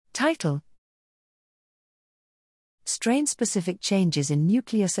Title: Strain-specific changes in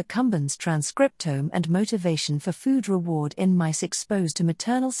nucleus accumbens transcriptome and motivation for food reward in mice exposed to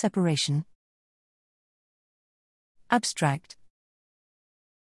maternal separation. Abstract: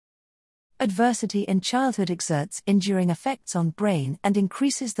 Adversity in childhood exerts enduring effects on brain and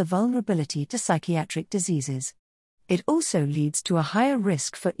increases the vulnerability to psychiatric diseases. It also leads to a higher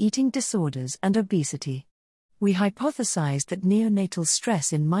risk for eating disorders and obesity. We hypothesized that neonatal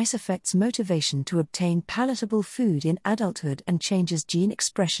stress in mice affects motivation to obtain palatable food in adulthood and changes gene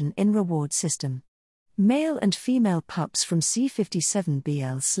expression in reward system. Male and female pups from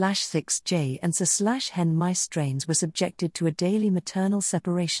C57BL/6J and C/hen mice strains were subjected to a daily maternal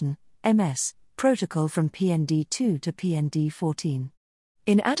separation (MS) protocol from PND2 to PND14.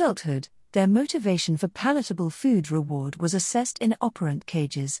 In adulthood, their motivation for palatable food reward was assessed in operant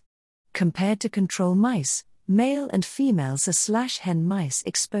cages. Compared to control mice, male and female C/hen mice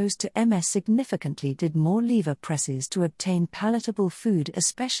exposed to MS significantly did more lever presses to obtain palatable food,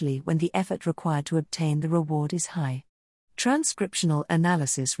 especially when the effort required to obtain the reward is high. Transcriptional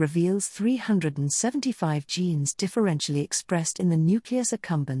analysis reveals 375 genes differentially expressed in the nucleus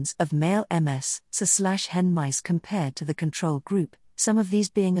accumbens of male MS C/hen mice compared to the control group, some of these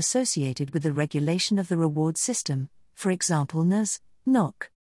being associated with the regulation of the reward system, for example NAS, NOC.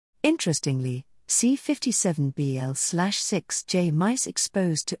 Interestingly, C57BL/6J mice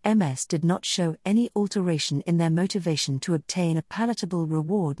exposed to MS did not show any alteration in their motivation to obtain a palatable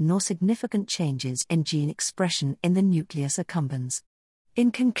reward nor significant changes in gene expression in the nucleus accumbens.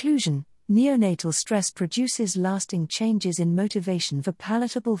 In conclusion, neonatal stress produces lasting changes in motivation for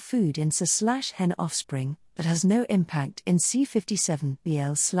palatable food in C/hen offspring, but has no impact in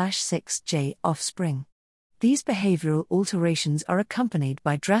C57BL/6J offspring. These behavioral alterations are accompanied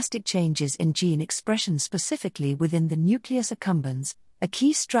by drastic changes in gene expression specifically within the nucleus accumbens, a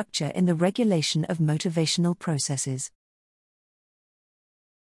key structure in the regulation of motivational processes.